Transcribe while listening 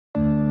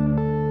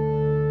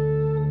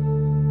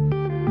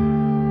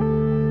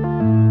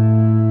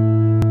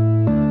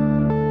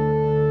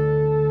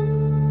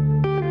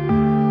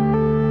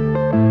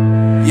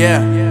Yeah.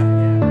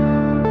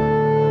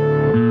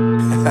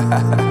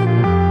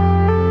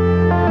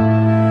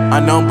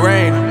 Unknown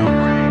Brain,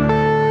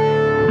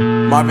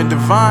 Marvin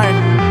Divine.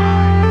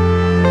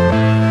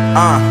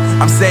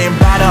 I'm saying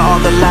bye to all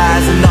the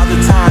lies and all the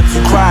times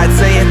you cried,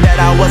 saying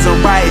that I wasn't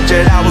right,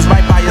 yet I was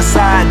right by your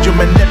side. You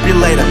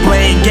manipulator,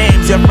 playing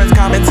games, your friends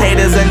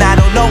commentators, and I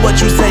don't know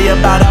what you say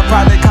about our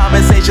private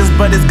conversations,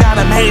 but it's got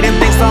them hating.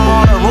 Thanks to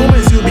all the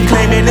rumors you be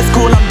claiming. It's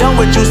cool, I'm done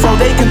with you, so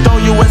they can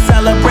throw you a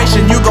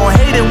celebration. You gon'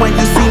 hate it when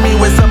you see me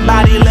with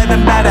somebody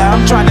living better.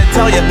 I'm trying to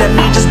tell you that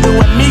me just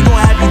doing me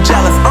gon' have you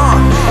jealous.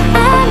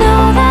 I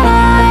know that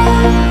I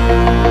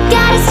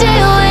gotta stay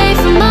away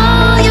from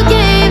all your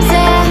games,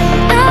 yeah.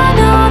 I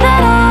know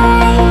that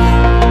I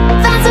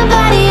found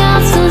somebody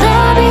else to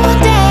love me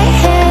one day,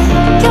 yeah.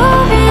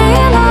 You'll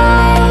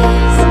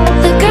realize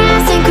the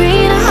grass ain't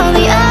greener on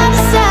the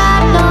other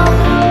side, no.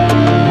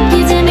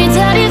 You did me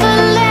dirty for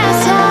the last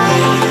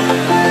time,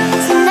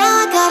 so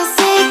now I gotta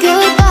say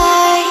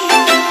goodbye.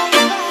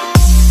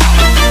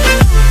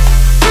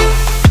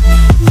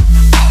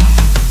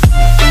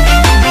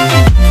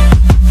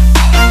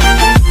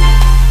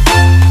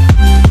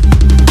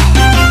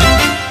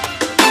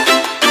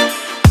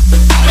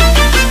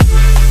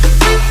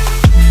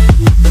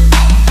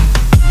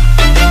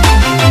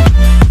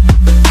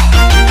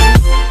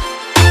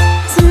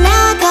 So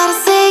now I gotta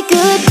say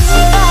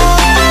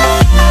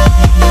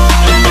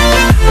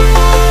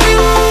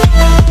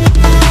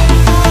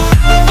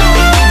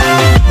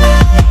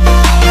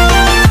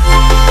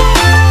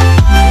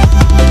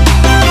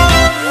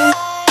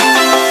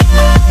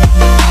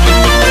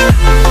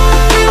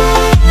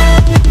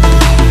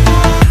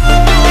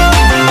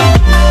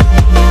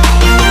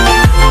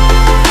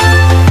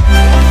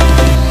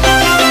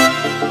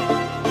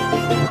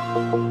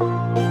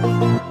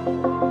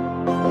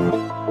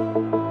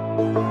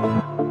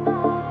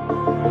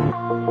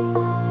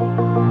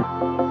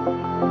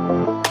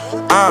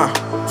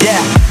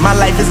Yeah, my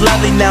life is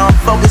lovely now, I'm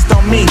focused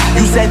on me.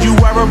 You said you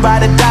were about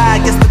to die, I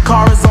guess the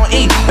car is on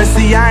E. But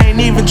see, I ain't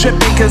even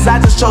tripping, cause I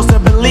just chose to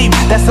believe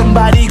that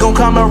somebody gon'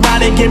 come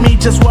around and give me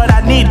just what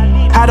I need.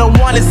 I don't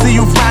wanna see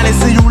you frowning,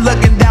 see you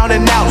looking down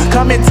and out,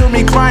 coming to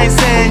me crying,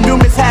 saying you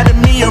miss having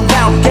me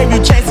around. Gave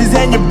you chances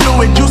and you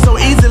blew it, you so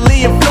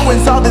easily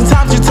influenced. All the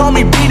times you told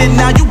me beat it,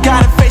 now you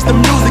gotta face the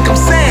music, I'm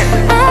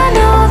saying